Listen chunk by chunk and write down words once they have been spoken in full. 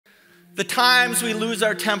The times we lose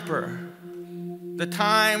our temper, the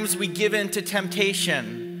times we give in to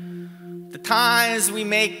temptation, the times we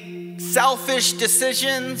make selfish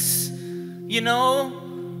decisions,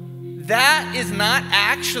 that is not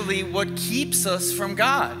actually what keeps us from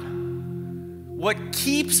God. What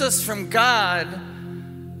keeps us from God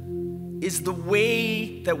is the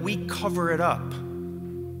way that we cover it up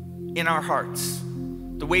in our hearts,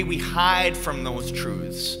 the way we hide from those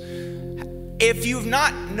truths. If you've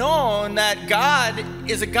not known that God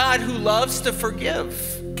is a God who loves to forgive,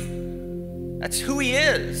 that's who he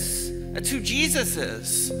is. That's who Jesus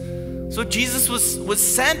is. So Jesus was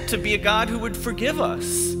sent to be a God who would forgive us.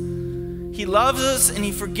 He loves us and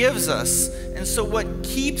he forgives us. And so what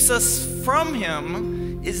keeps us from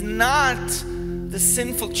him is not the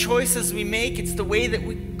sinful choices we make, it's the way that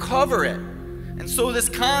we cover it. And so this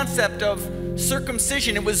concept of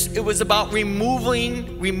circumcision, it was about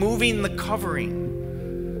removing the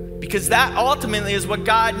covering. Because that ultimately is what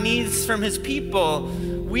God needs from his people.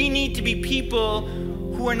 We need to be people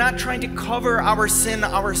who are not trying to cover our sin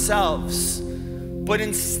ourselves, but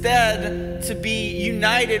instead to be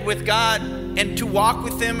united with God and to walk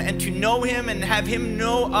with him and to know him and have him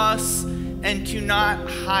know us and to not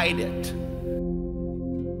hide it.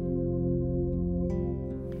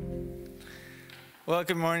 Well,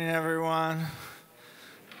 good morning, everyone.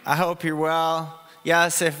 I hope you're well.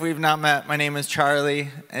 Yes, if we've not met, my name is Charlie.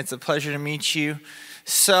 It's a pleasure to meet you.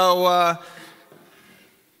 So,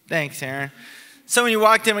 thanks, Aaron. So when you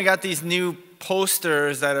walked in, we got these new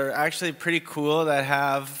posters that are actually pretty cool that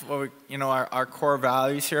have our core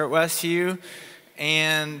values here at Westview.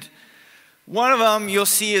 And one of them you'll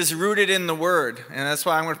see is rooted in the Word. And that's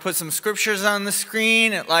why I'm going to put some scriptures on the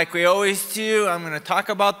screen like we always do. I'm going to talk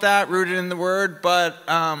about that, rooted in the Word. But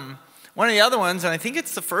one of the other ones, and I think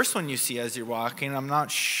it's the first one you see as you're walking, I'm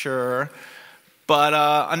not sure. But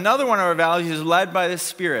another one of our values is led by the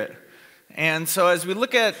Spirit. And so as we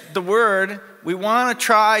look at the Word, we want to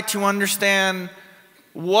try to understand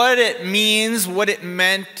what it means, what it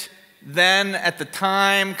meant then at the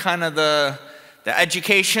time, kind of the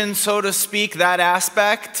education, so to speak, that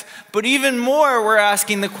aspect. But even more, we're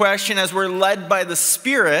asking the question, as we're led by the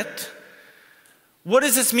Spirit, what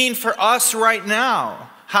does this mean for us right now?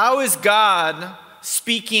 How is God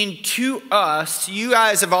speaking to us? You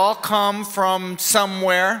guys have all come from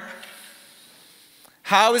somewhere.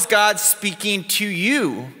 How is God speaking to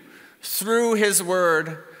you through his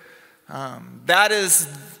Word? That is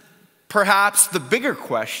perhaps the bigger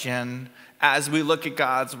question as we look at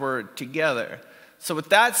God's Word together. So with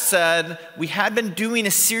that said, we had been doing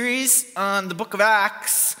a series on the book of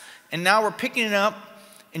Acts, and now we're picking it up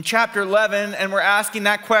in chapter 11, and we're asking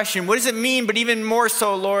that question, what does it mean? But even more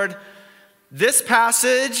so, Lord, this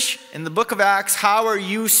passage in the book of Acts, how are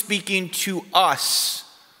you speaking to us?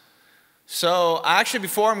 So actually,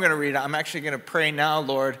 before I'm going to read it, I'm actually going to pray now,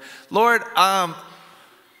 Lord. Lord,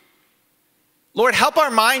 help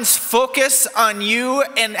our minds focus on you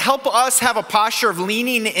and help us have a posture of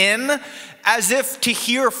leaning in as if to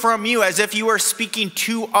hear from you, as if you are speaking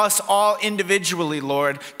to us all individually,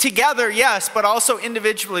 Lord. Together, yes, but also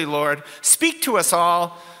individually, Lord. Speak to us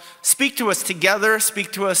all. Speak to us together.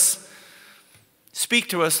 Speak to us,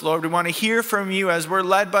 Lord. We want to hear from you as we're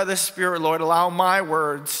led by the Spirit, Lord. Allow my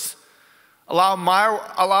words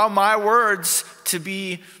to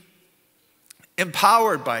be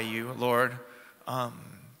empowered by you, Lord,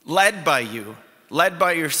 led by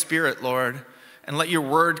your Spirit, Lord, and let your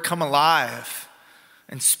word come alive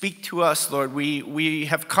and speak to us, Lord. We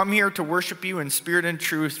have come here to worship you in spirit and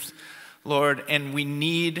truth, Lord, and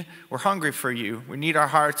we're hungry for you. We need our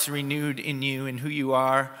hearts renewed in you and who you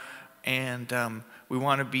are, and we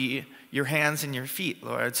want to be your hands and your feet,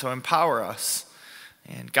 Lord, so empower us.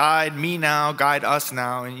 And guide me now, guide us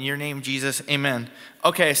now. In your name, Jesus, amen.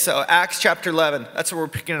 Okay, so Acts chapter 11. That's where we're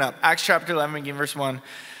picking it up. Acts chapter 11, beginning verse 1.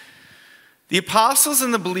 The apostles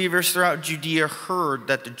and the believers throughout Judea heard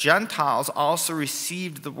that the Gentiles also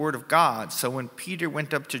received the word of God. So when Peter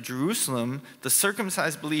went up to Jerusalem, the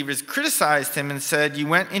circumcised believers criticized him and said, "You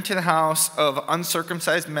went into the house of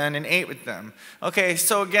uncircumcised men and ate with them." Okay,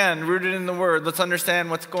 so again, rooted in the word. Let's understand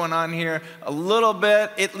what's going on here a little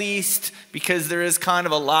bit, at least, because there is kind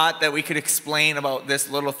of a lot that we could explain about this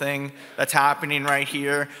little thing that's happening right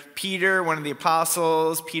here. Peter, one of the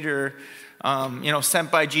apostles, Peter, sent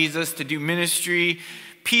by Jesus to do ministry.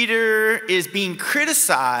 Peter is being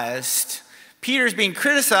criticized. Peter's being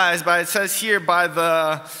criticized by, it says here, by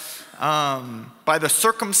the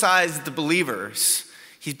circumcised believers.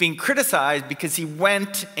 He's being criticized because he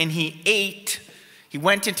went and he ate. He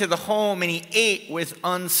went into the home and he ate with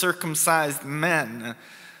uncircumcised men.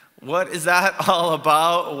 What is that all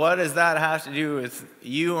about? What does that have to do with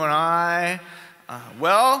you and I?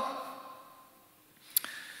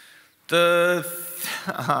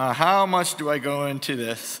 How much do I go into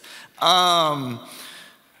this? The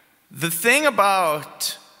thing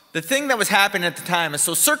that was happening at the time is,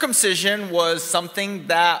 so circumcision was something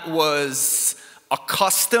that was a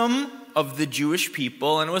custom of the Jewish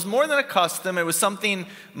people, and it was more than a custom. It was something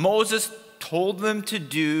Moses told them to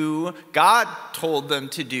do, God told them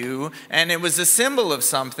to do, and it was a symbol of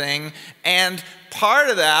something. And part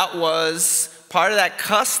of that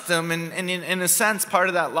custom, and in a sense, part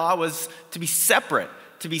of that law was to be separate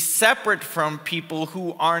from people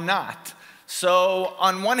who are not. So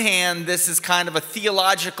on one hand, this is kind of a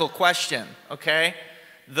theological question, okay?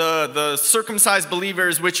 The circumcised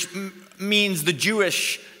believers, which means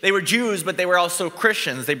they were Jews, but they were also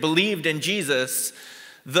Christians. They believed in Jesus.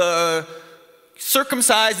 The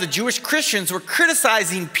Jewish Christians were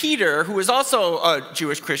criticizing Peter, who was also a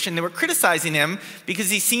Jewish Christian. They were criticizing him because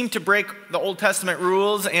he seemed to break the Old Testament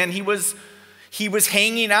rules, and he was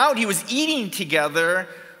hanging out, he was eating together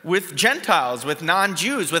with Gentiles, with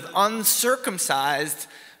non-Jews, with uncircumcised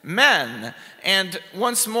men. And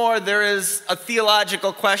once more, there is a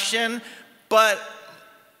theological question, but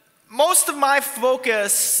most of my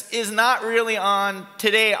focus is not really on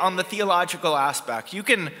the theological aspect. You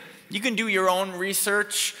can do your own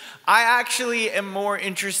research. I actually am more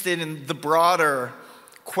interested in the broader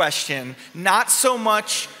question, not so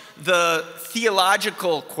much the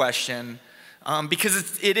theological question,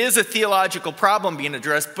 because it is a theological problem being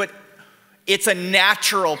addressed, but it's a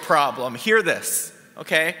natural problem. Hear this,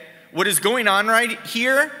 okay? What is going on right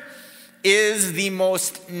here is the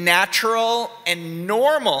most natural and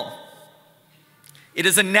normal. It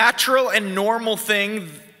is a natural and normal thing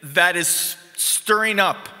that is stirring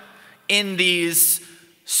up in these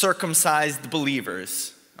circumcised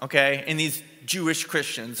believers, okay? In these Jewish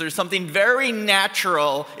Christians. There's something very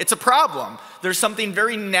natural. It's a problem. There's something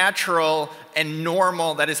very natural and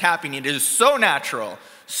normal that is happening. It is so natural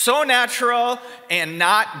and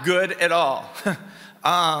not good at all.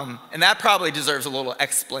 And that probably deserves a little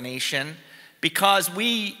explanation, because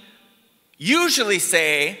we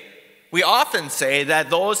often say that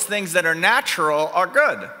those things that are natural are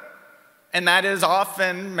good. And that is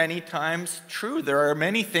often, many times, true. There are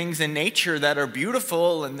many things in nature that are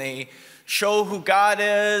beautiful, and they show who God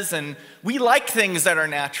is, and we like things that are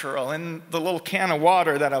natural. And the little can of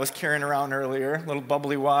water that I was carrying around earlier, little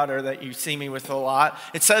bubbly water that you see me with a lot,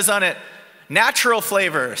 it says on it, natural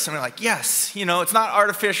flavors. And we're like, yes, it's not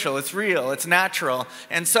artificial, it's real, it's natural.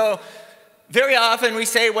 And so very often we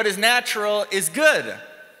say what is natural is good.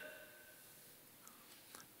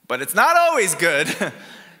 But it's not always good.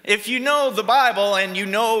 If you know the Bible and you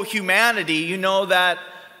know humanity, you know that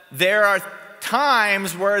there are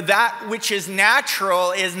times where that which is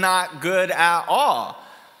natural is not good at all.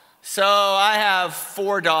 So I have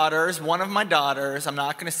 4 daughters. One of my daughters, I'm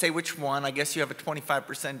not going to say which one. I guess you have a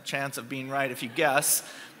 25% chance of being right if you guess.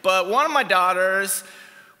 But one of my daughters,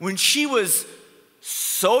 when she was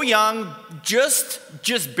so young, just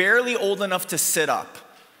barely old enough to sit up.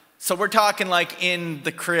 So we're talking like in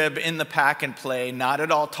the crib, in the pack and play, not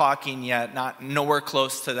at all talking yet, nowhere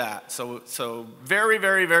close to that. So very,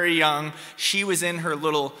 very, very young. She was in her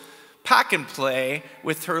little pack and play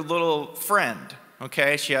with her little friend,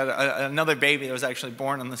 okay? She had another baby that was actually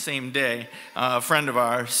born on the same day, a friend of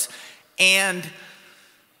ours. And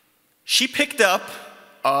she picked up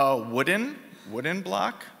a wooden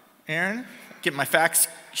block, Aaron, get my facts.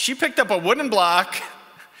 She picked up a wooden block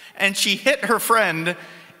and she hit her friend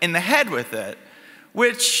in the head with it,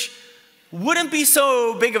 which wouldn't be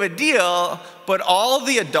so big of a deal, but all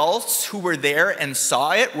the adults who were there and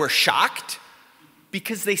saw it were shocked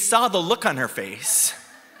because they saw the look on her face,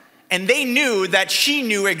 and they knew that she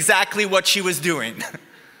knew exactly what she was doing.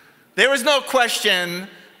 There was no question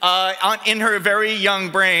in her very young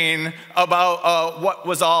brain about what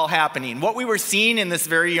was all happening. What we were seeing in this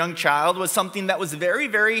very young child was something that was very,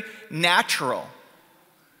 very natural,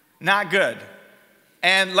 not good.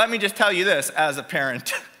 And let me just tell you this, as a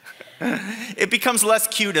parent, it becomes less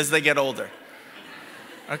cute as they get older,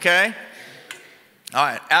 okay? All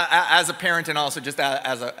right, as a parent and also just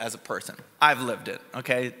as a person, I've lived it,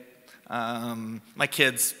 okay? My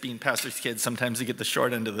kids, being pastor's kids, sometimes they get the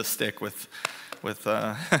short end of the stick with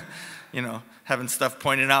having stuff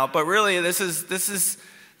pointed out, but really this is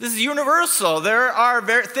universal. There are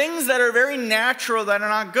things that are very natural that are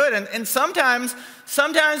not good. And sometimes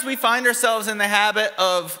we find ourselves in the habit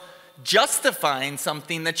of justifying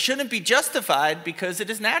something that shouldn't be justified because it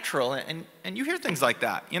is natural. And you hear things like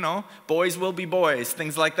that, boys will be boys,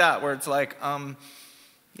 things like that, where it's like,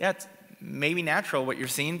 yeah, it's maybe natural what you're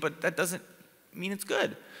seeing, but that doesn't mean it's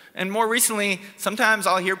good. And more recently, sometimes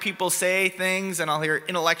I'll hear people say things, and I'll hear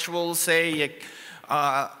intellectuals say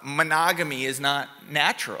monogamy is not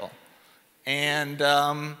natural. And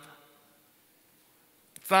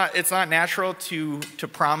it's not natural to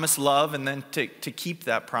promise love and then to keep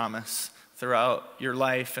that promise throughout your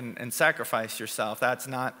life and sacrifice yourself. That's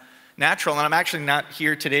not natural. And I'm actually not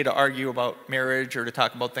here today to argue about marriage or to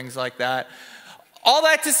talk about things like that. All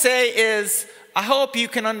that to say is, I hope you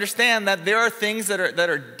can understand that there are things that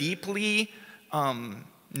are deeply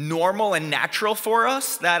normal and natural for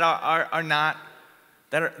us that are not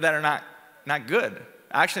good.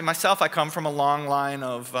 Actually, myself, I come from a long line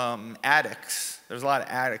of addicts. There's a lot of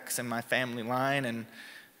addicts in my family line,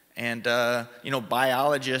 and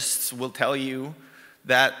biologists will tell you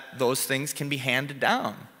that those things can be handed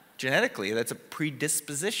down genetically. That's a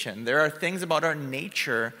predisposition. There are things about our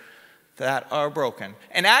nature that are broken.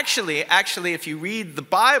 And actually, if you read the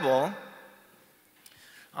Bible,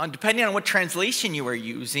 depending on what translation you are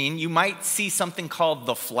using, you might see something called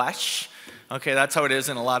the flesh. Okay, that's how it is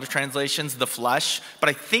in a lot of translations, the flesh. But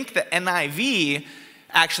I think the NIV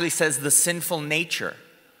actually says the sinful nature.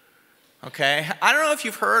 Okay, I don't know if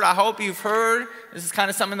you've heard, I hope you've heard, this is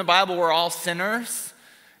kind of something in the Bible, we're all sinners.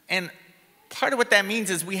 And part of what that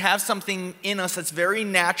means is we have something in us that's very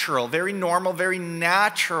natural, very normal, very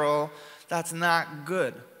natural, that's not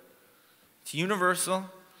good. It's universal,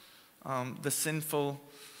 the sinful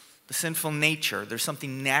nature. There's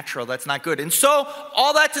something natural that's not good. And so,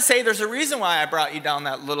 all that to say, there's a reason why I brought you down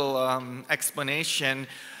that little explanation.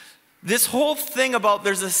 This whole thing about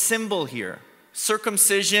there's a symbol here.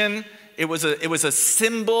 Circumcision, it was a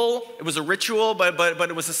symbol, it was a ritual, but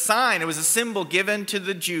it was a sign, it was a symbol given to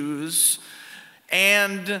the Jews.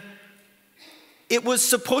 And it was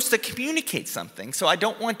supposed to communicate something. So I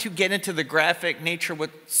don't want to get into the graphic nature of what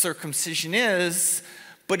circumcision is,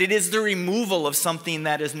 but it is the removal of something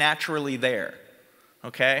that is naturally there,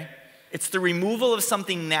 okay? It's the removal of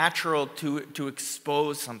something natural to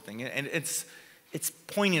expose something, and it's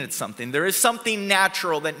pointing at something. There is something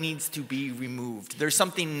natural that needs to be removed. There's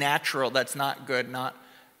something natural that's not good, not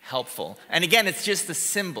helpful. And again, it's just a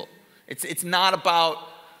symbol. It's not about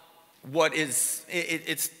what is,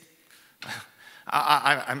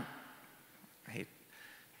 I hate,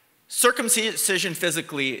 circumcision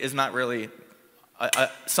physically is not really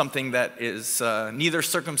something that is, neither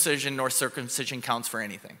circumcision nor circumcision counts for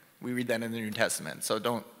anything. We read that in the New Testament, so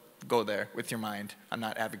don't go there with your mind. I'm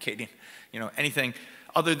not advocating, anything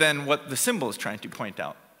other than what the symbol is trying to point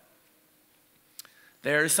out.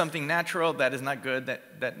 There is something natural that is not good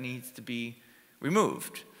that needs to be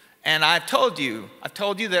removed. And I've told you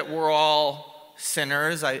that we're all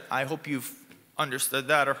sinners. I hope you've understood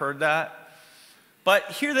that or heard that.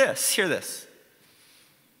 But hear this.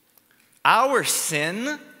 Our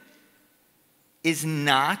sin is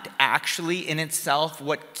not actually in itself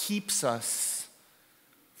what keeps us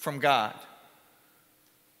from God.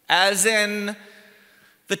 As in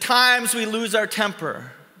the times we lose our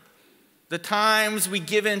temper, the times we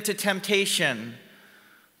give in to temptation,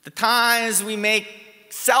 the times we make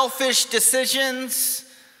selfish decisions,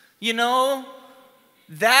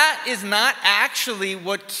 that is not actually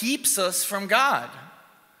what keeps us from God.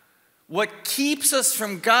 What keeps us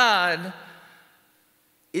from God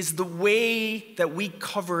is the way that we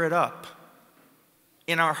cover it up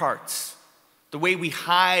in our hearts, the way we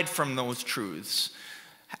hide from those truths.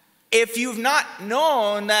 If you've not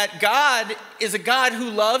known that God is a God who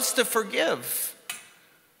loves to forgive,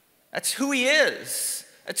 that's who he is.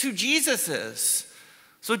 That's who Jesus is.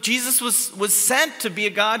 So Jesus was sent to be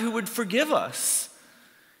a God who would forgive us.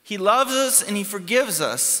 He loves us and he forgives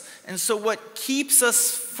us. And so what keeps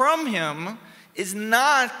us from him is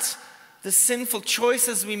not the sinful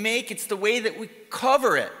choices we make, it's the way that we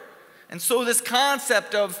cover it. And so this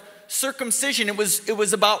concept of circumcision, it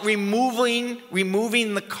was about removing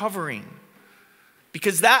the covering.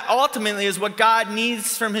 Because that ultimately is what God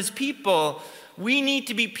needs from his people. We need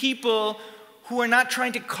to be people who are not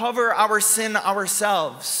trying to cover our sin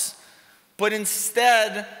ourselves, but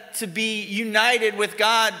instead to be united with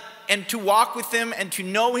God and to walk with him and to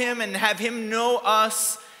know him and have him know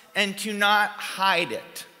us and to not hide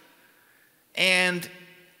it. And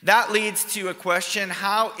that leads to a question: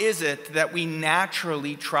 how is it that we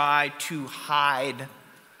naturally try to hide?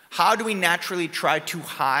 How do we naturally try to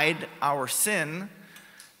hide our sin?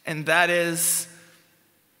 And that's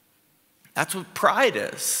what pride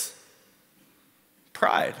is.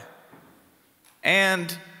 Pride.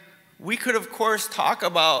 And we could, of course, talk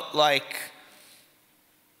about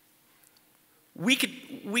we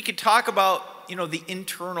could talk about the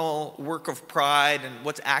internal work of pride and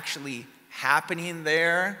what's actually happening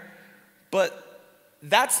there, but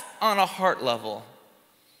that's on a heart level.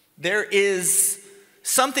 There is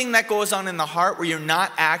something that goes on in the heart where you're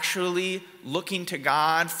not actually looking to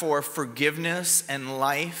God for forgiveness and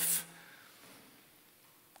life.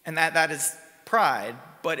 And that is pride,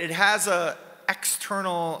 but it has an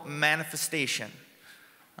external manifestation.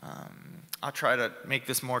 I'll try to make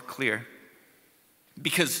this more clear,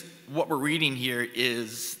 because what we're reading here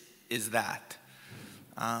is that.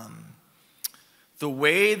 The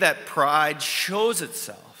way that pride shows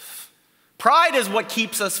itself. Pride is what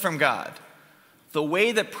keeps us from God. The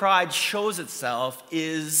way that pride shows itself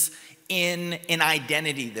is in an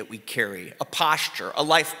identity that we carry, a posture, a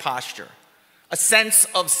life posture, a sense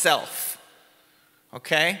of self.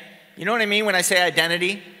 Okay? You know what I mean when I say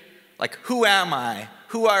identity? Like, who am I?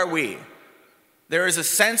 Who are we? There is a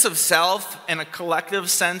sense of self and a collective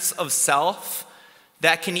sense of self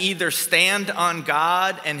that can either stand on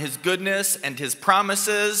God and His goodness and His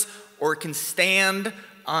promises, or it can stand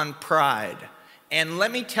on pride. And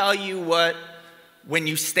let me tell you what, when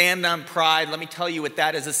you stand on pride, let me tell you what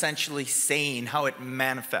that is essentially saying, how it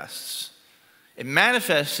manifests. It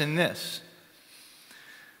manifests in this.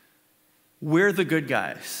 We're the good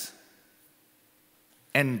guys,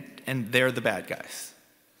 and they're the bad guys.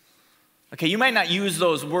 Okay, you might not use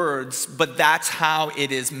those words, but that's how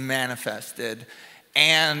it is manifested.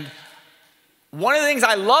 And one of the things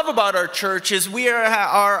I love about our church is we are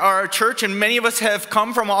our church, and many of us have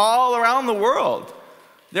come from all around the world.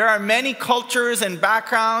 There are many cultures and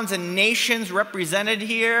backgrounds and nations represented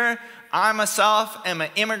here. I myself am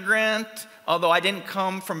an immigrant, although I didn't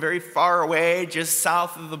come from very far away, just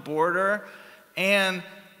south of the border. And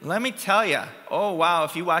let me tell you, oh wow,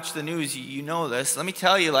 if you watch the news, you know this. Let me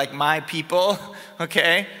tell you, like, my people,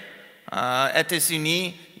 okay,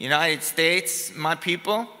 États-Unis, United States, my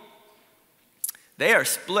people, they are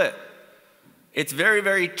split. It's very,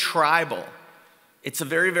 very tribal. It's a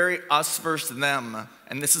very, very us versus them.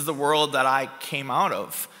 And this is the world that I came out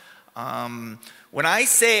of. When I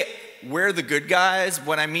say we're the good guys,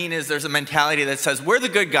 what I mean is there's a mentality that says we're the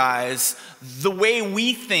good guys. The way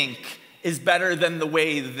we think is better than the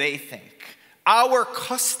way they think. Our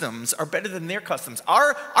customs are better than their customs.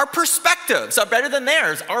 Our perspectives are better than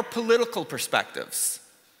theirs. Our political perspectives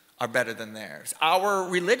are better than theirs. Our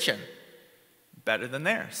religion, better than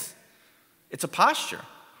theirs. It's a posture.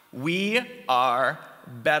 We are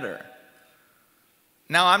better.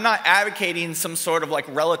 Now, I'm not advocating some sort of like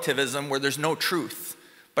relativism where there's no truth,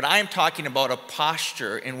 but I am talking about a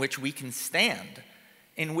posture in which we can stand,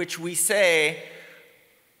 in which we say,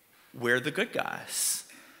 we're the good guys.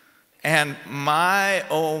 And my,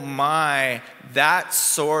 oh my, that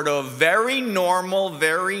sort of very normal,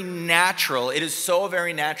 very natural, it is so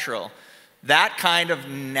very natural, that kind of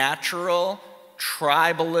natural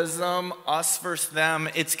tribalism, us versus them,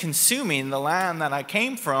 it's consuming the land that I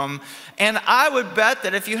came from. And I would bet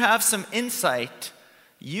that if you have some insight,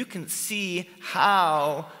 you can see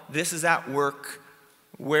how this is at work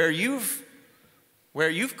where you've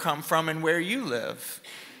come from and where you live.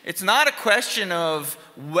 It's not a question of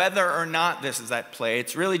whether or not this is at play.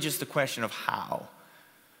 It's really just a question of how.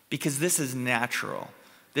 Because this is natural.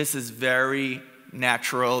 This is very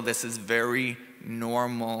natural. This is very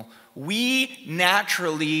normal. We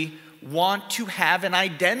naturally want to have an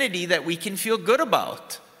identity that we can feel good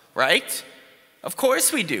about, right? Of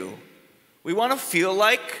course we do. We want to feel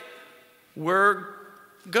like we're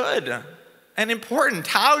good and important.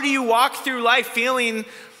 How do you walk through life feeling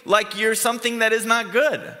like you're something that is not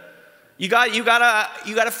good? You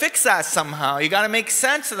gotta fix that somehow. You gotta make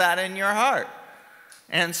sense of that in your heart.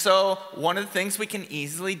 And so one of the things we can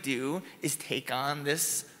easily do is take on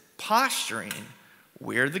this posturing.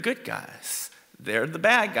 We're the good guys. They're the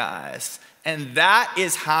bad guys. And that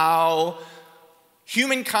is how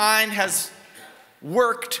humankind has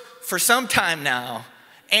worked for some time now.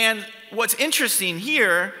 And what's interesting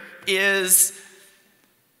here is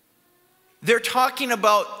they're talking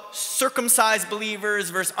about circumcised believers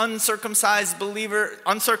versus uncircumcised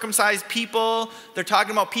people. They're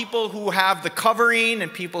talking about people who have the covering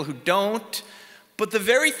and people who don't. But the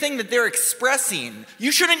very thing that they're expressing,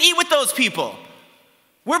 you shouldn't eat with those people.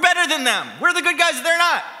 We're better than them. We're the good guys, they're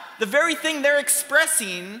not. The very thing they're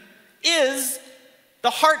expressing is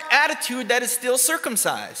the heart attitude that is still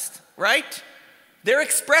circumcised, right? They're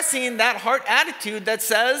expressing that heart attitude that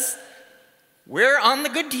says, we're on the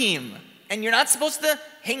good team. And you're not supposed to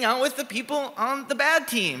hang out with the people on the bad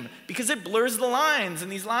team because it blurs the lines,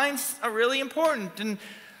 and these lines are really important. And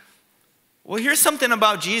well, here's something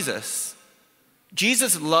about Jesus.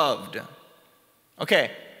 Jesus loved.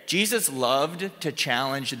 Okay, Jesus loved to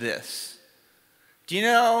challenge this. Do you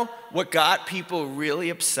know what got people really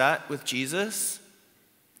upset with Jesus?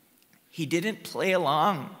 He didn't play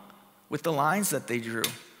along with the lines that they drew.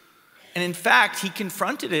 And in fact, he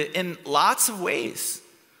confronted it in lots of ways.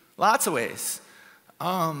 Lots of ways.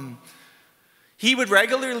 He would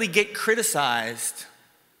regularly get criticized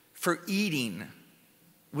for eating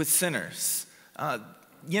with sinners. And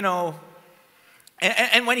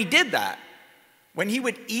when he did that, when he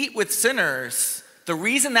would eat with sinners, the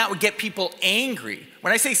reason that would get people angry,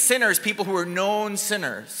 when I say sinners, people who are known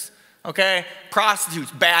sinners, okay?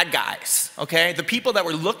 Prostitutes, bad guys, okay? The people that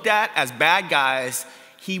were looked at as bad guys,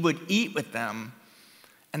 he would eat with them.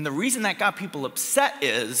 And the reason that got people upset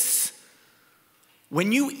is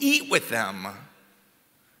when you eat with them,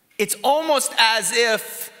 it's almost as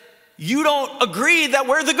if you don't agree that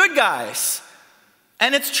we're the good guys.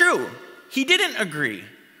 And it's true. He didn't agree.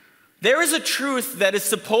 There is a truth that is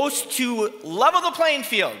supposed to level the playing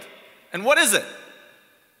field. And what is it?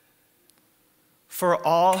 For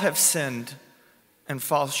all have sinned and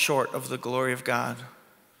fall short of the glory of God.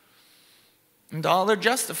 And all are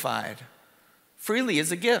justified freely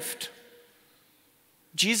as a gift.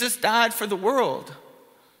 Jesus died for the world.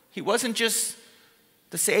 He wasn't just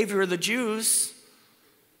the Savior of the Jews.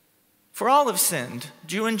 For all have sinned,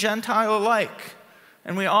 Jew and Gentile alike.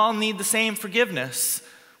 And we all need the same forgiveness.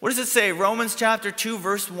 What does it say? Romans chapter 2,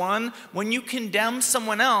 verse 1. When you condemn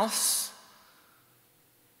someone else,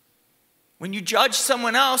 when you judge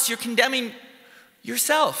someone else, you're condemning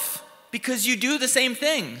yourself because you do the same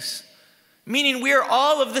things. Meaning we are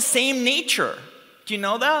all of the same nature. Do you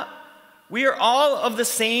know that? We are all of the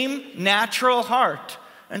same natural heart.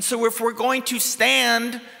 And so if we're going to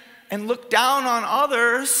stand and look down on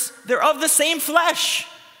others, they're of the same flesh.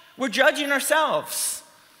 We're judging ourselves.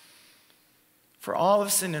 For all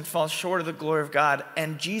have sinned and fall short of the glory of God.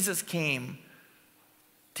 And Jesus came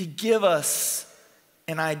to give us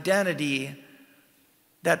an identity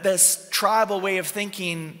that this tribal way of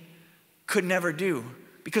thinking could never do.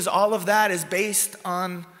 Because all of that is based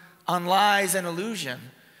on lies and illusion.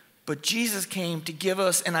 But Jesus came to give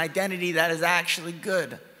us an identity that is actually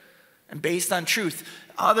good and based on truth.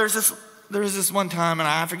 There was this one time, and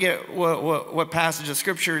I forget what passage of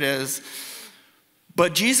scripture it is,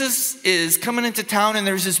 but Jesus is coming into town, and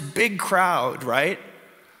there's this big crowd, right?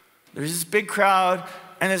 There's this big crowd,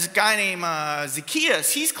 and there's a guy named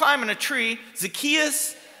Zacchaeus. He's climbing a tree.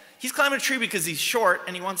 Zacchaeus, he's climbing a tree because he's short,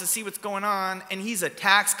 and he wants to see what's going on, and he's a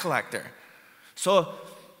tax collector. So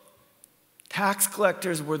tax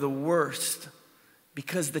collectors were the worst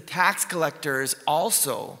because the tax collectors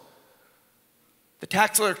also,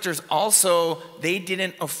 they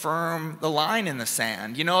didn't affirm the line in the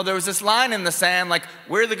sand. You know, there was this line in the sand, like,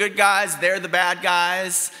 we're the good guys, they're the bad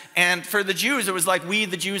guys. And for the Jews, it was like, we,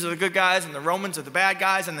 the Jews, are the good guys, and the Romans are the bad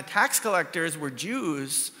guys. And the tax collectors were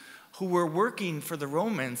Jews who were working for the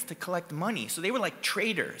Romans to collect money. So they were like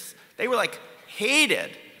traitors. They were like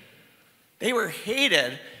hated. They were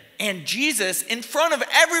hated. And Jesus, in front of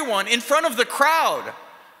everyone, in front of the crowd,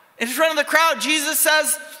 Jesus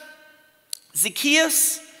says,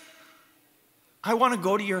 Zacchaeus, I want to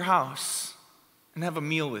go to your house and have a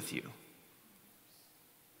meal with you.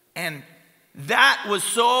 And that was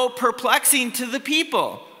so perplexing to the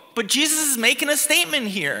people. But Jesus is making a statement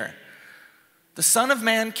here. The Son of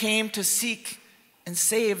Man came to seek and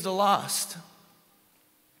save the lost.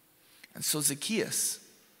 And so Zacchaeus,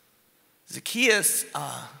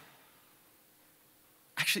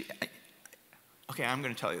 I'm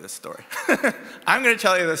going to tell you this story. I'm going to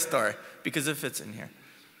tell you this story because it fits in here.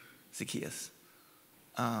 Zacchaeus.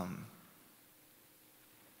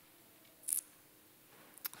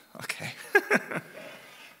 Okay.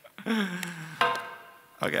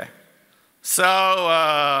 Okay.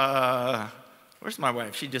 So, where's my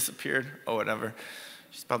wife? She disappeared. Oh, whatever.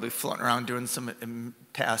 She's probably floating around doing some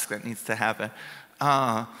task that needs to happen.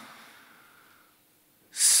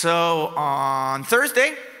 So on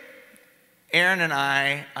Thursday, Aaron and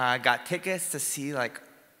I got tickets to see like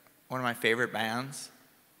one of my favorite bands,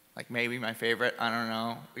 like maybe my favorite, I don't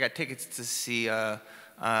know. We got tickets to see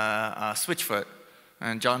Switchfoot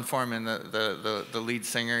and John Foreman, the lead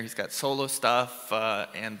singer. He's got solo stuff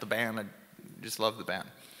and the band. I just love the band.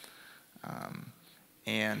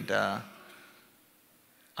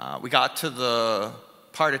 We got to the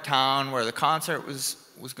part of town where the concert was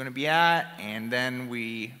going to be at, and then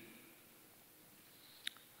we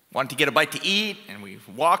wanted to get a bite to eat, and we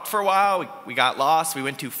walked for a while. We got lost. We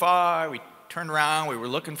went too far. We turned around, we were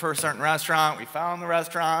looking for a certain restaurant, we found the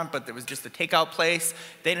restaurant, but there was just a takeout place.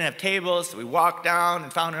 They didn't have tables, so we walked down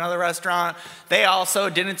and found another restaurant. They also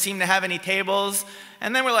didn't seem to have any tables.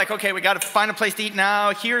 And then we're like, okay, we got to find a place to eat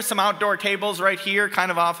now. Here's some outdoor tables right here,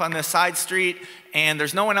 kind of off on this side street, and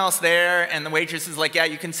there's no one else there, and the waitress is like, yeah,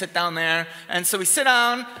 you can sit down there. And so we sit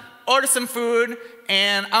down, order some food,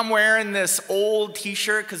 and I'm wearing this old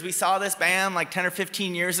t-shirt because we saw this band like 10 or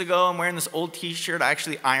 15 years ago. I'm wearing this old t-shirt. I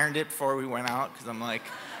actually ironed it before we went out because I'm like,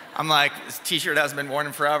 this t-shirt hasn't been worn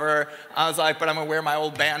in forever. I was like, but I'm gonna wear my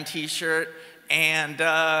old band t-shirt. And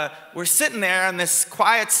we're sitting there on this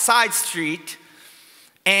quiet side street,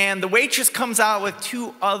 and the waitress comes out with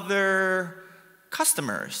two other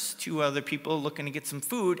customers, two other people looking to get some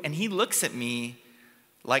food, and he looks at me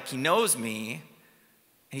like he knows me.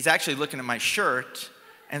 He's actually looking at my shirt,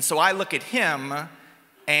 and so I look at him,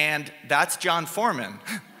 and that's John Foreman.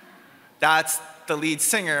 That's the lead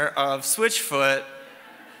singer of Switchfoot,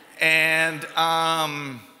 and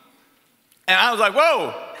I was like,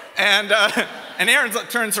 whoa, and Aaron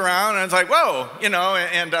turns around, and it's like, whoa,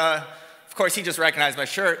 and of course he just recognized my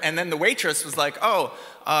shirt, and then the waitress was like, oh,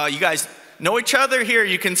 you guys know each other? Here,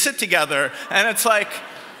 you can sit together, and it's like,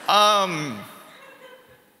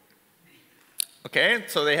 okay,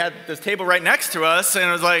 so they had this table right next to us, and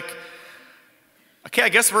it was like, okay, I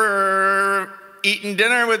guess we're eating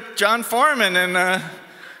dinner with John Foreman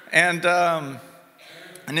and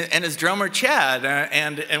his drummer Chad,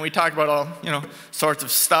 and we talked about all sorts of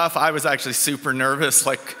stuff. I was actually super nervous,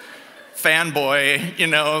 like fanboy,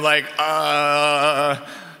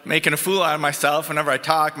 making a fool out of myself whenever I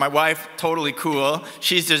talk. My wife, totally cool.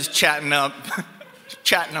 She's just chatting them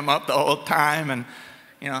up the whole time, and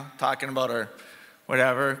talking about her.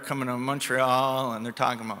 Whatever, coming to Montreal, and they're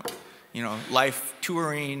talking about, life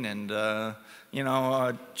touring, and, they're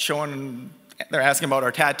asking about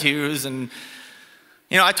our tattoos, and,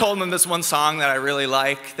 I told them this one song that I really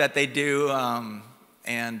like that they do,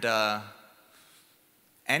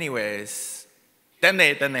 anyways, then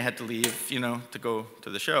they had to leave, to go to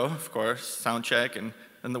the show, of course, sound check, and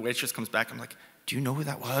then the waitress comes back, I'm like, do you know who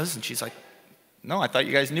that was? And she's like, no, I thought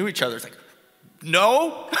you guys knew each other. It's like,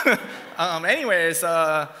 no. Anyways,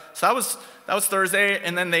 so that was Thursday,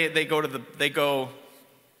 and then they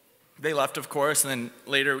left, of course, and then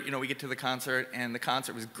later, we get to the concert, and the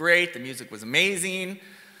concert was great. The music was amazing,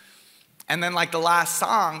 and then like the last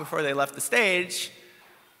song before they left the stage,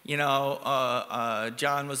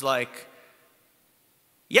 John was like,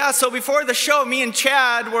 yeah. So before the show, me and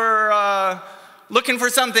Chad were looking for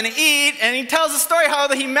something to eat, and he tells a story how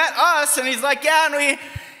he met us, and he's like, yeah, and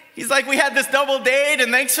we had this double date,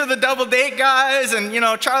 and thanks for the double date, guys. And,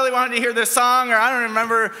 Charlie wanted to hear this song, or I don't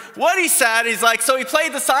remember what he said. He's like, so he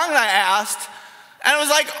played the song that I asked, and I was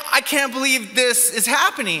like, I can't believe this is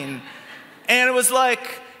happening. And it was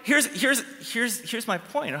like, here's my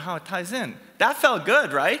point of how it ties in. That felt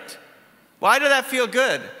good, right? Why did that feel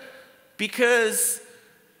good? Because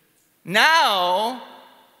now,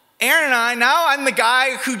 Aaron and I'm the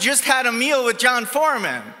guy who just had a meal with John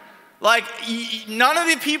Foreman. Like, none of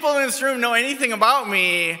the people in this room know anything about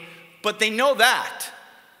me, but they know that.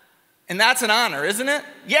 And that's an honor, isn't it?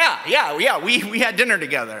 Yeah, we had dinner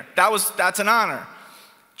together. That's an honor.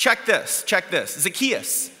 Check this.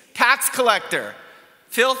 Zacchaeus, tax collector.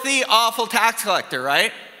 Filthy, awful tax collector,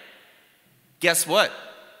 right? Guess what?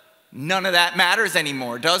 None of that matters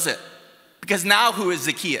anymore, does it? Because now who is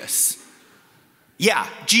Zacchaeus? Yeah,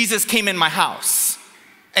 Jesus came in my house,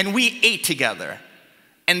 and we ate together.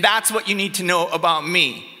 And that's what you need to know about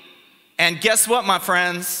me. And guess what, my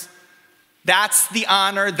friends? That's the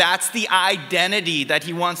honor, that's the identity that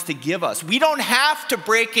he wants to give us. We don't have to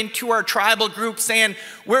break into our tribal group saying,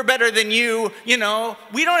 we're better than you, We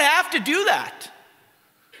don't have to do that.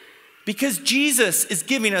 Because Jesus is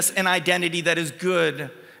giving us an identity that is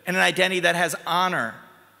good and an identity that has honor.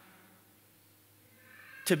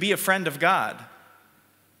 To be a friend of God.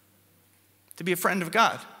 To be a friend of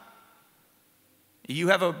God. You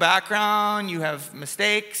have a background, you have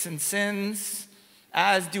mistakes and sins,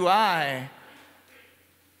 as do I.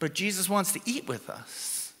 But Jesus wants to eat with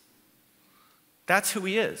us. That's who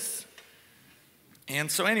he is. And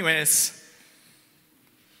so anyways,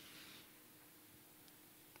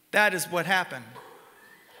 that is what happened.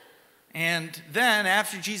 And then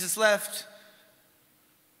after Jesus left,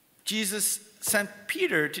 Jesus sent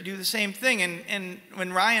Peter to do the same thing. And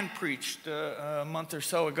when Ryan preached a month or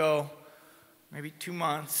so ago, maybe 2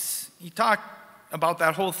 months, he talked about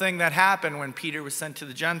that whole thing that happened when Peter was sent to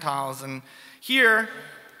the Gentiles. And here,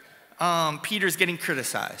 Peter's getting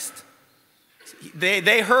criticized.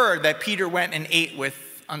 They heard that Peter went and ate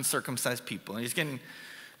with uncircumcised people. And he's getting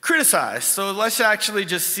criticized. So let's actually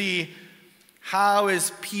just see, how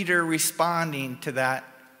is Peter responding to that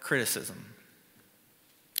criticism?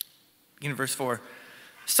 In verse 4,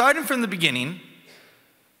 starting from the beginning,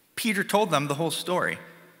 Peter told them the whole story.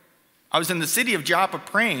 I was in the city of Joppa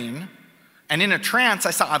praying, and in a trance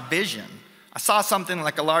I saw a vision. I saw something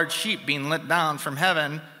like a large sheep being let down from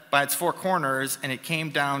heaven by its four corners, and it came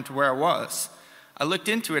down to where I was. I looked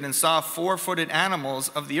into it and saw four-footed animals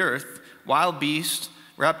of the earth, wild beasts,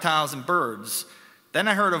 reptiles, and birds. Then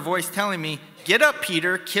I heard a voice telling me, "Get up,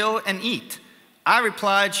 Peter, kill and eat." I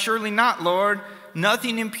replied, "Surely not, Lord.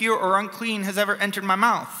 Nothing impure or unclean has ever entered my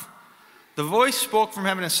mouth." The voice spoke from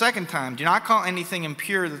heaven a second time, "Do not call anything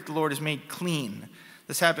impure that the Lord has made clean."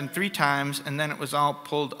 This happened 3 times, and then it was all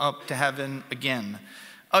pulled up to heaven again.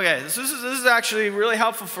 Okay, this is actually really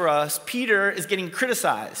helpful for us. Peter is getting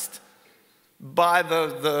criticized by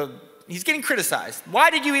he's getting criticized. Why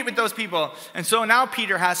did you eat with those people? And so now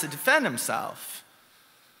Peter has to defend himself.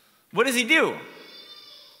 What does he do?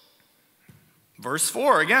 Verse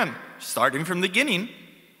 4 again, starting from the beginning,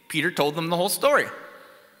 Peter told them the whole story.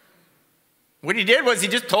 What he did was he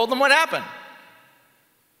just told them what happened.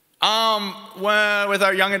 With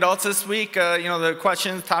our young adults this week, the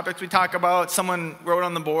questions, topics we talk about, someone wrote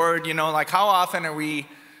on the board, like how often are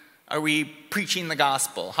we preaching the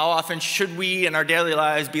gospel? How often should we in our daily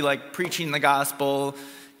lives be like preaching the gospel,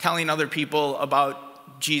 telling other people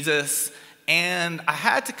about Jesus? And I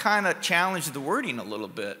had to kind of challenge the wording a little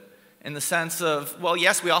bit in the sense of, well,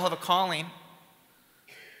 yes, we all have a calling,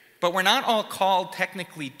 but we're not all called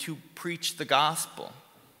technically to preach the gospel,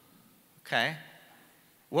 okay?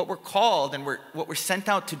 What we're called and what we're sent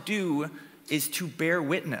out to do is to bear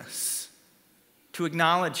witness, to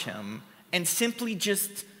acknowledge him, and simply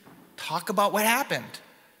just talk about what happened.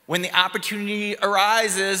 When the opportunity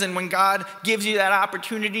arises and when God gives you that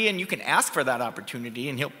opportunity, and you can ask for that opportunity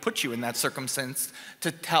and he'll put you in that circumstance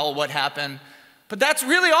to tell what happened. But that's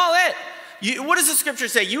really all it. What does the scripture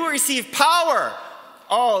say? You will receive power.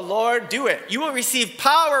 Oh, Lord, do it. You will receive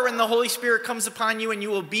power when the Holy Spirit comes upon you, and you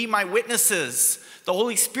will be my witnesses. The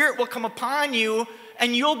Holy Spirit will come upon you,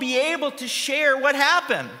 and you'll be able to share what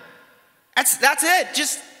happened. That's it.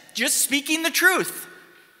 Just speaking the truth.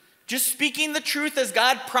 Just speaking the truth as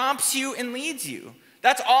God prompts you and leads you.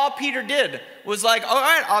 That's all Peter did, was like, all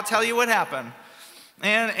right, I'll tell you what happened.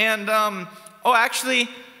 Actually,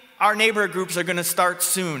 our neighborhood groups are going to start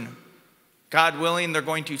soon. God willing, they're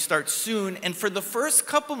going to start soon. And for the first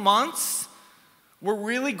couple months, we're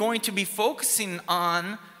really going to be focusing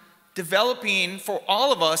on developing, for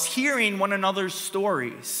all of us, hearing one another's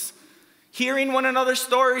stories. Hearing one another's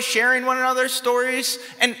stories, sharing one another's stories,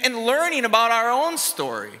 and learning about our own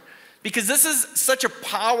story. Because this is such a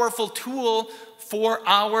powerful tool for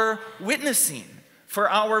our witnessing, for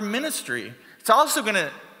our ministry. It's also going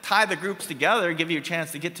to tie the groups together, give you a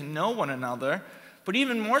chance to get to know one another. But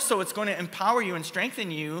even more so, it's going to empower you and strengthen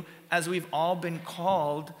you as we've all been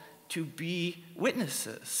called to be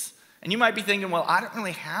witnesses. And you might be thinking, well, I don't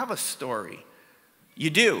really have a story. You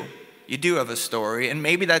do. You do have a story. And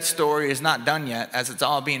maybe that story is not done yet as it's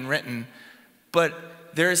all being written. But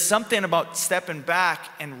there is something about stepping back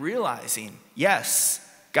and realizing, yes,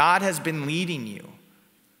 God has been leading you.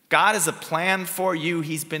 God has a plan for you.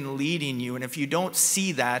 He's been leading you. And if you don't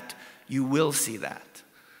see that, you will see that.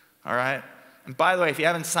 All right? And by the way, if you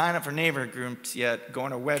haven't signed up for neighborhood groups yet, go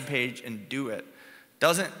on our webpage and do it.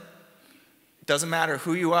 Doesn't matter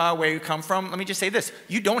who you are, where you come from. Let me just say this.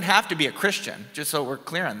 You don't have to be a Christian, just so we're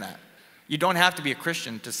clear on that. You don't have to be a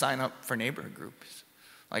Christian to sign up for neighborhood groups.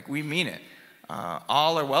 Like, we mean it.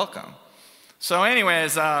 All are welcome. So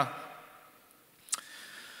anyways,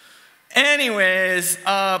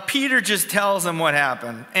 Peter just tells them what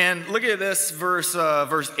happened. And look at this verse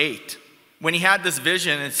 8. When he had this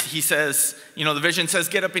vision, he says, the vision says,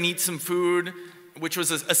 get up and eat some food, which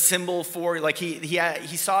was a symbol for, like,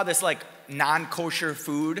 he saw this, like, non-kosher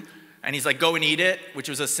food, and he's like, go and eat it, which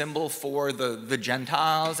was a symbol for the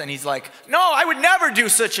Gentiles. And he's like, no, I would never do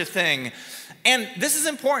such a thing. And this is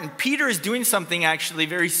important. Peter is doing something actually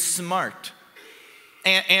very smart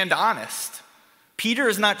and honest. Peter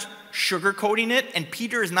is not sugarcoating it, and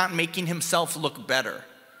Peter is not making himself look better.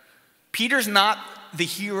 Peter's not the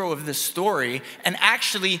hero of this story, and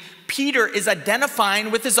actually, Peter is identifying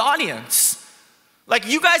with his audience. Like,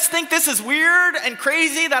 you guys think this is weird and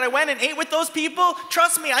crazy that I went and ate with those people?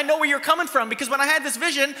 Trust me, I know where you're coming from, because when I had this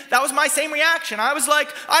vision, that was my same reaction. I was like,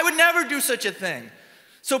 I would never do such a thing.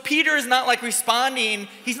 So Peter is not like responding,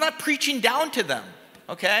 he's not preaching down to them,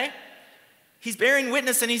 okay? He's bearing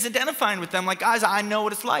witness and he's identifying with them like, guys, I know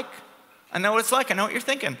what it's like. I know what it's like. I know what you're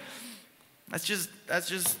thinking. That's just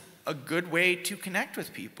a good way to connect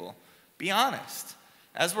with people. Be honest.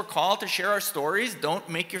 As we're called to share our stories, don't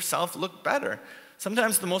make yourself look better.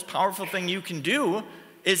 Sometimes the most powerful thing you can do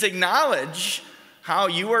is acknowledge how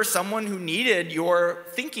you are someone who needed your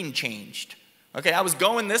thinking changed. Okay, I was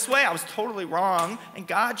going this way, I was totally wrong, and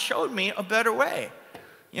God showed me a better way.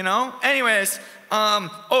 You know? Anyways,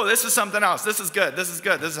 this is something else. This is good. This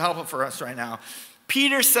is helpful for us right now.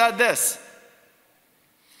 Peter said this.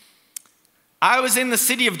 I was in the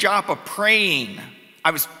city of Joppa praying.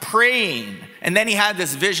 I was praying. And then he had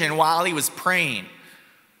this vision while he was praying.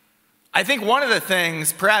 I think one of the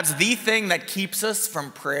things, perhaps the thing that keeps us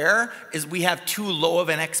from prayer is we have too low of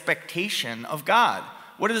an expectation of God.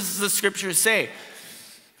 What does the scripture say?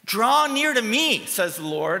 Draw near to me, says the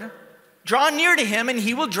Lord. Draw near to him and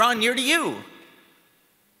he will draw near to you.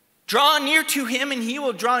 Draw near to him and he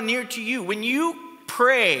will draw near to you. When you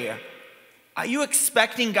pray, are you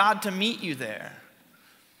expecting God to meet you there?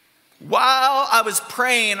 While I was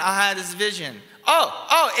praying, I had this vision.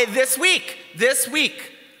 This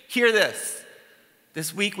week, hear this.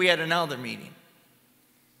 This week we had an elder meeting.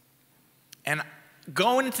 And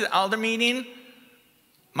going into the elder meeting,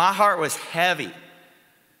 my heart was heavy.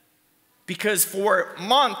 Because for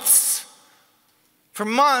months,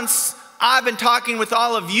 I've been talking with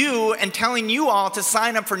all of you and telling you all to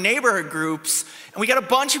sign up for neighborhood groups. And we got a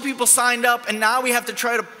bunch of people signed up, and now we have to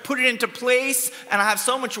try to put it into place. And I have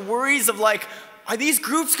so much worries of like, are these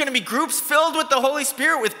groups going to be groups filled with the Holy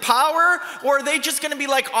Spirit with power? Or are they just going to be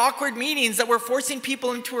like awkward meetings that we're forcing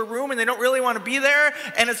people into a room and they don't really want to be there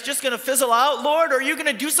and it's just going to fizzle out? Lord, are you going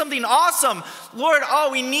to do something awesome? Lord,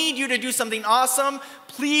 we need you to do something awesome.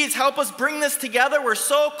 Please help us bring this together. We're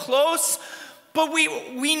so close, but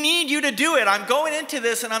we need you to do it. I'm going into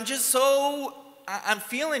this and I'm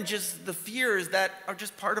feeling just the fears that are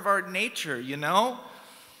just part of our nature, you know?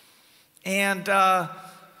 And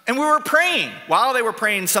we were praying. While they were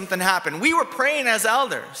praying, something happened. We were praying as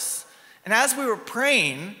elders. And as we were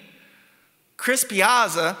praying, Chris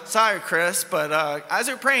Piazza, sorry Chris, but as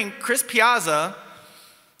we were praying, Chris Piazza,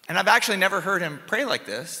 and I've actually never heard him pray like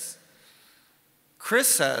this, Chris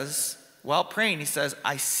says, while praying, he says,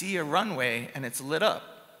 I see a runway and it's lit up.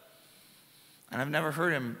 And I've never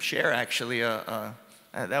heard him share actually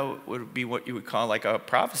that would be what you would call like a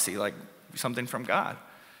prophecy, like something from God.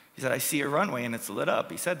 He said, I see a runway and it's lit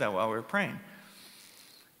up. He said that while we were praying.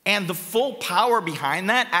 And the full power behind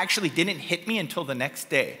that actually didn't hit me until the next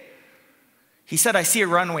day. He said, I see a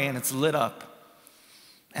runway and it's lit up.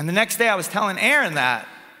 And the next day I was telling Erin that.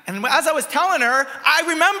 And as I was telling her, I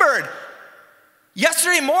remembered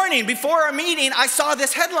yesterday morning before our meeting, I saw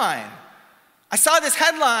this headline. I saw this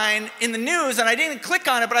headline in the news and I didn't click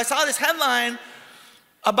on it, but I saw this headline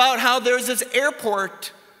about how there's this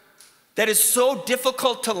airport that is so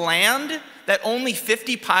difficult to land that only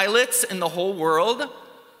 50 pilots in the whole world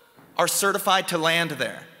are certified to land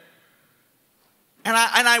there. And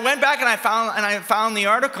I went back and I found the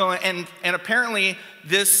article and apparently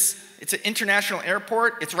it's an international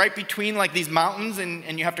airport. It's right between like these mountains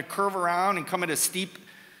and you have to curve around and come at a steep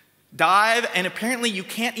dive, and apparently you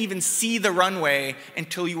can't even see the runway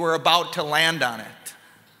until you are about to land on it.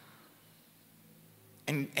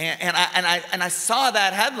 And I saw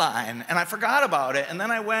that headline, and I forgot about it. And then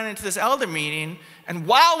I went into this elder meeting, and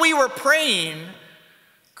while we were praying,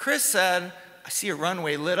 Chris said, I see a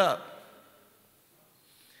runway lit up.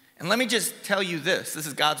 And let me just tell you this. This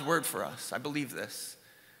is God's word for us. I believe this.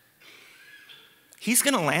 He's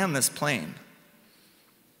going to land this plane.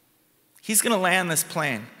 He's going to land this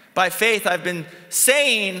plane. By faith, I've been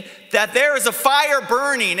saying that there is a fire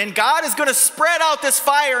burning and God is going to spread out this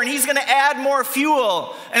fire and he's going to add more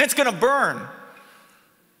fuel and it's going to burn.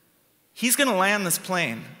 He's going to land this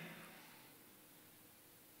plane.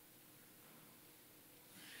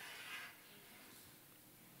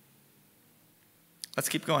 Let's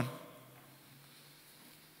keep going.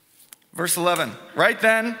 Verse 11. Right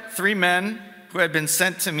then, 3 men who had been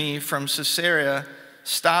sent to me from Caesarea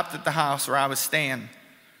stopped at the house where I was staying.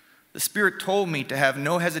 The Spirit told me to have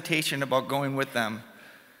no hesitation about going with them.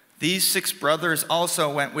 These 6 brothers also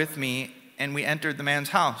went with me, and we entered the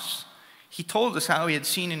man's house. He told us how he had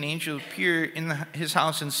seen an angel appear in his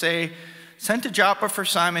house and say, send to Joppa for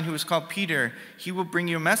Simon, who is called Peter. He will bring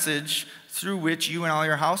you a message through which you and all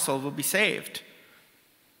your household will be saved.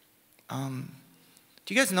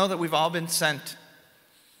 Do you guys know that we've all been sent?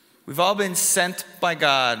 We've all been sent by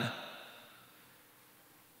God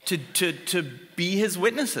to be his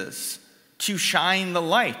witnesses, to shine the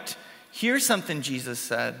light. Here's something Jesus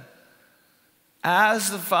said. As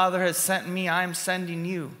the Father has sent me, I am sending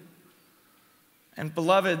you. And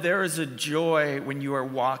beloved, there is a joy when you are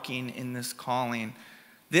walking in this calling.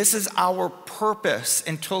 This is our purpose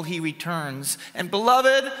until he returns. And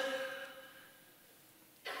beloved,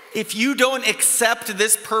 if you don't accept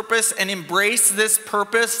this purpose and embrace this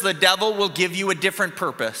purpose, the devil will give you a different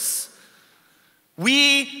purpose.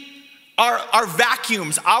 We are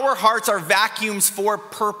vacuums. Our hearts are vacuums for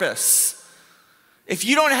purpose. If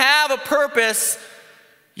you don't have a purpose,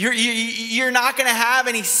 you're not going to have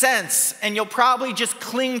any sense, and you'll probably just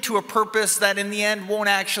cling to a purpose that in the end won't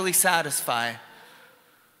actually satisfy.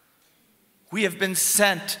 We have been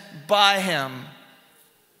sent by him.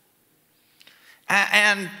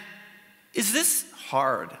 And is this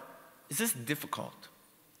hard? Is this difficult?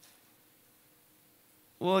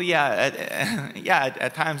 Well,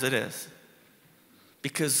 at times it is.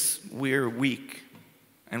 Because we're weak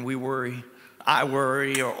and we worry. I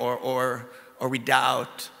worry or we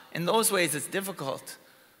doubt. In those ways, it's difficult.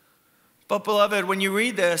 But beloved, when you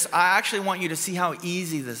read this, I actually want you to see how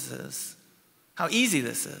easy this is. How easy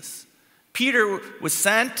this is. Peter was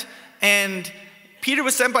sent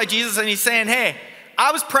by Jesus, and he's saying, hey,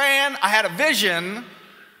 I was praying, I had a vision,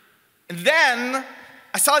 and then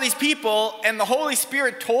I saw these people, and the Holy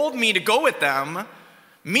Spirit told me to go with them.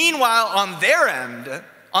 Meanwhile, on their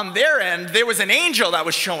end, there was an angel that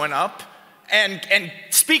was showing up and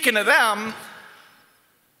speaking to them.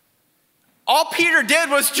 All Peter did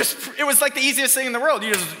was it was like the easiest thing in the world.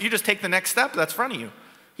 You just take the next step that's in front of you.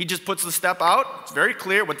 He just puts the step out. It's very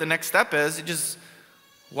clear what the next step is. He just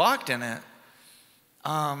walked in it.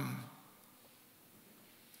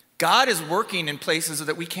 God is working in places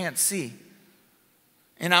that we can't see.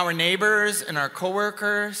 In our neighbors, in our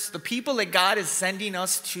coworkers, the people that God is sending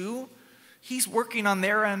us to, he's working on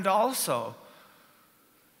their end also.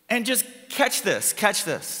 And just catch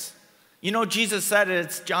this. You know, Jesus said it,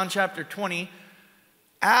 it's John chapter 20.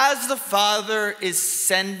 As the Father has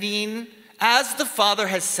sent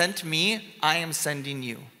me, I am sending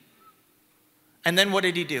you. And then what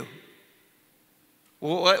did he do?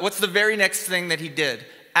 What's the very next thing that he did?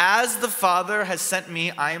 As the Father has sent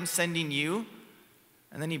me, I am sending you.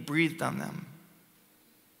 And then he breathed on them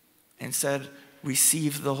and said,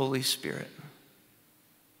 receive the Holy Spirit.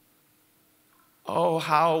 Oh,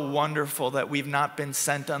 how wonderful that we've not been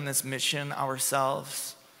sent on this mission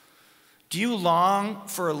ourselves. Do you long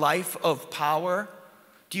for a life of power?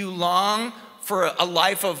 Do you long for a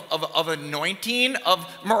life of anointing, of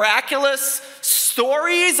miraculous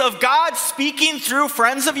stories of God speaking through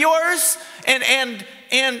friends of yours? And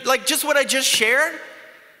like just what I just shared?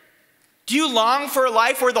 Do you long for a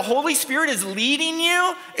life where the Holy Spirit is leading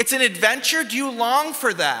you? It's an adventure. Do you long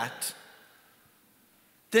for that?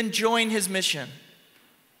 Then join his mission.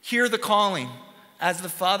 Hear the calling. As the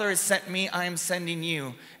Father has sent me, I am sending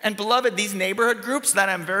you. And beloved, these neighborhood groups that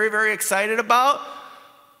I'm very, very excited about,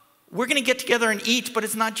 we're going to get together and eat, but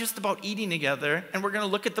it's not just about eating together. And we're going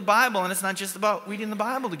to look at the Bible, and it's not just about reading the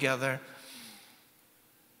Bible together.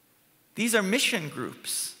 These are mission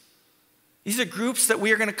groups. These are groups that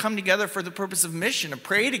we are going to come together for the purpose of mission, to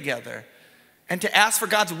pray together, and to ask for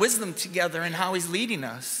God's wisdom together in how he's leading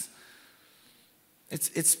us.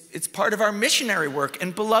 It's part of our missionary work.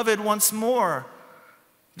 And beloved, once more,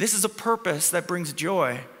 this is a purpose that brings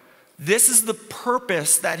joy. This is the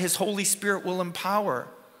purpose that his Holy Spirit will empower.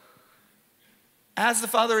 As the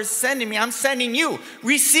Father is sending me, I'm sending you.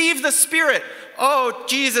 Receive the Spirit. Oh,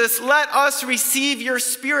 Jesus, let us receive your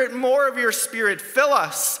Spirit, more of your Spirit. Fill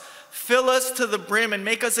us to the brim and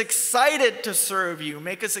make us excited to serve you.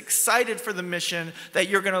 Make us excited for the mission that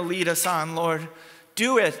you're going to lead us on, Lord.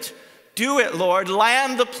 Do it, Lord.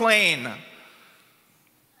 Land the plane.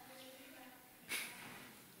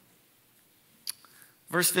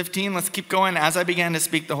 Verse 15, let's keep going. As I began to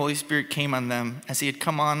speak, the Holy Spirit came on them as he had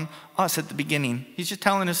come on us at the beginning. He's just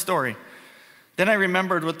telling his story. Then I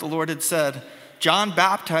remembered what the Lord had said. John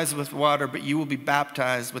baptized with water, but you will be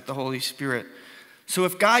baptized with the Holy Spirit. So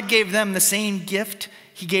if God gave them the same gift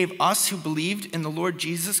he gave us who believed in the Lord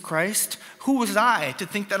Jesus Christ, who was I to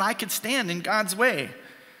think that I could stand in God's way?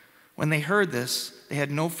 When they heard this, they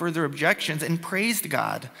had no further objections and praised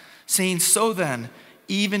God, saying, so then,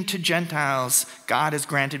 even to Gentiles, God has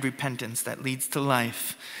granted repentance that leads to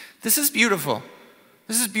life. This is beautiful.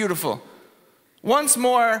 This is beautiful. Once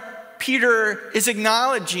more, Peter is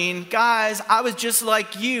acknowledging, guys, I was just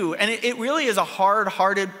like you. And it really is a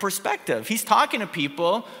hard-hearted perspective. He's talking to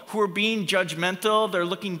people who are being judgmental. They're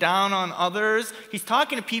looking down on others. He's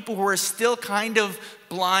talking to people who are still kind of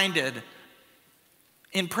blinded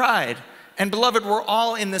in pride. And beloved, we're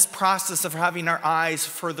all in this process of having our eyes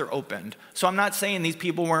further opened. So I'm not saying these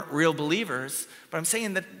people weren't real believers, but I'm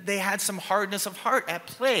saying that they had some hardness of heart at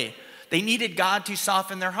play. They needed God to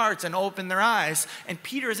soften their hearts and open their eyes. And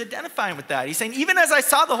Peter is identifying with that. He's saying, even as I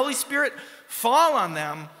saw the Holy Spirit fall on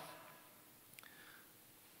them,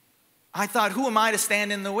 I thought, who am I to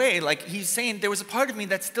stand in the way? Like he's saying, there was a part of me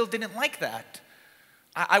that still didn't like that.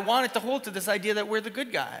 I wanted to hold to this idea that we're the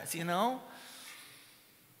good guys, you know?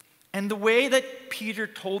 And the way that Peter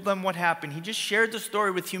told them what happened, he just shared the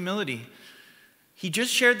story with humility. He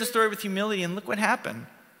just shared the story with humility, and look what happened.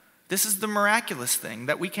 This is the miraculous thing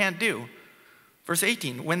that we can't do. Verse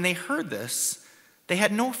 18, when they heard this, they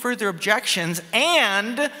had no further objections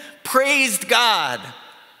and praised God.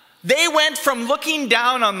 They went from looking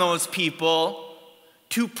down on those people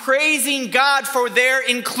to praising God for their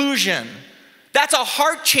inclusion. That's a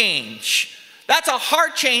heart change. That's a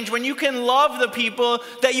heart change when you can love the people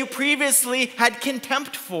that you previously had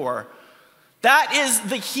contempt for. That is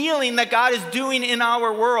the healing that God is doing in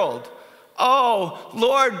our world. Oh,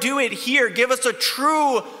 Lord, do it here. Give us a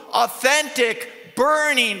true, authentic,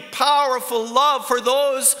 burning, powerful love for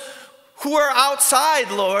those who are outside,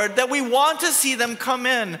 Lord, that we want to see them come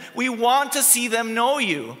in. We want to see them know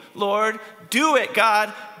you, Lord. Do it,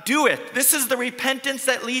 God. Do it. This is the repentance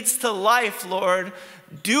that leads to life, Lord.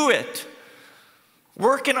 Do it.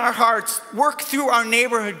 Work in our hearts. Work through our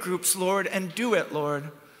neighborhood groups, Lord, and do it, Lord.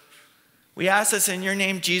 We ask this in your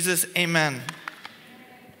name, Jesus. Amen.